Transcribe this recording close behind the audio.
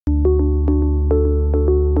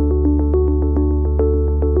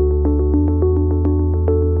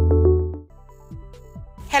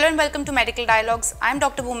Hello and welcome to Medical Dialogues. I am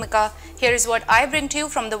Dr. Bhumika. Here is what I bring to you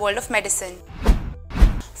from the world of medicine.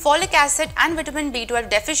 Folic acid and vitamin B12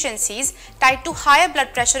 deficiencies tied to higher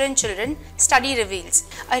blood pressure in children, study reveals.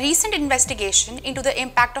 A recent investigation into the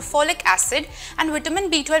impact of folic acid and vitamin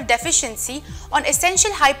B12 deficiency on essential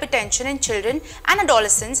hypertension in children and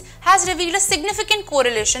adolescents has revealed a significant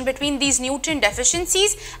correlation between these nutrient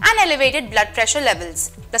deficiencies and elevated blood pressure levels.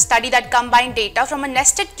 The study that combined data from a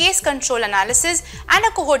nested case control analysis and a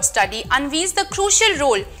cohort study unveils the crucial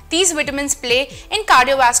role these vitamins play in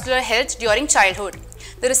cardiovascular health during childhood.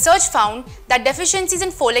 The research found that deficiencies in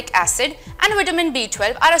folic acid and vitamin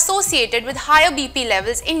B12 are associated with higher BP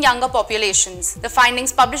levels in younger populations. The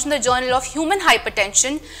findings published in the Journal of Human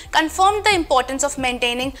Hypertension confirmed the importance of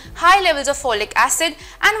maintaining high levels of folic acid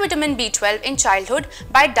and vitamin B12 in childhood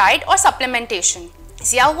by diet or supplementation.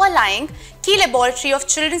 Xiaohua Liang, key laboratory of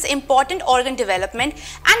children's important organ development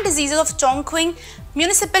and diseases of Chongqing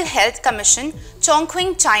Municipal Health Commission,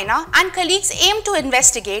 Chongqing, China, and colleagues aim to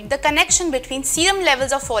investigate the connection between serum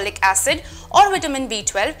levels of folic acid or vitamin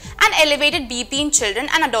B12 and elevated BP in children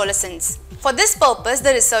and adolescents. For this purpose,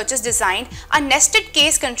 the researchers designed a nested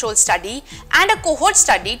case control study and a cohort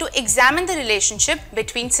study to examine the relationship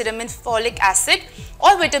between serum folic acid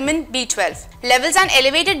or vitamin B12 levels and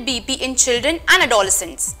elevated BP in children and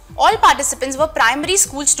adolescents. All participants were primary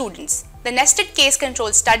school students. The nested case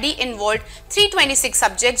control study involved 326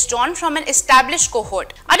 subjects drawn from an established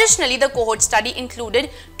cohort. Additionally, the cohort study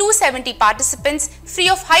included 270 participants free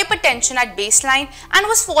of hypertension at baseline and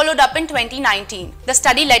was followed up in 2019. The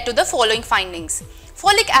study led to the following findings.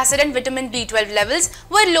 Folic acid and vitamin B12 levels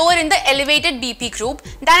were lower in the elevated BP group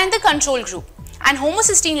than in the control group, and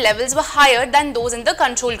homocysteine levels were higher than those in the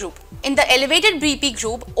control group. In the elevated BP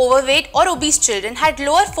group, overweight or obese children had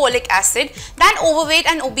lower folic acid than overweight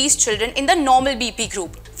and obese children in the normal BP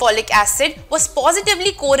group. Folic acid was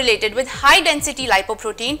positively correlated with high-density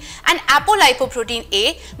lipoprotein and apolipoprotein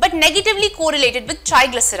A, but negatively correlated with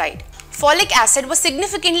triglyceride. Folic acid was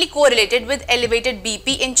significantly correlated with elevated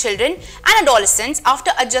BP in children and adolescents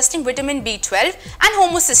after adjusting vitamin B12 and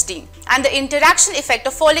homocysteine, and the interaction effect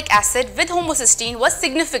of folic acid with homocysteine was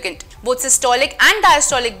significant. Both systolic and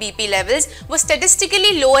diastolic BP levels were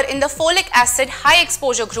statistically lower in the folic acid high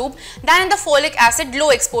exposure group than in the folic acid low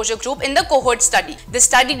exposure group in the cohort study. This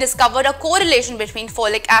study discovered a correlation between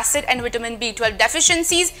folic acid and vitamin B12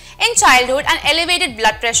 deficiencies in childhood and elevated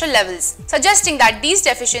blood pressure levels, suggesting that these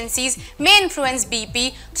deficiencies may influence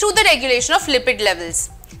BP through the regulation of lipid levels.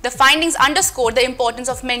 The findings underscore the importance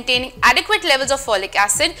of maintaining adequate levels of folic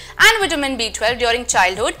acid and vitamin B12 during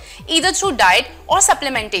childhood, either through diet or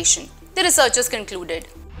supplementation, the researchers concluded.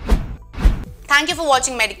 Thank you for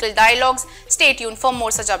watching Medical Dialogues. Stay tuned for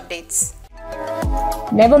more such updates.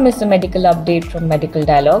 Never miss a medical update from Medical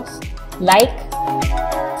Dialogues. Like,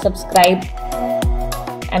 subscribe,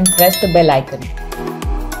 and press the bell icon.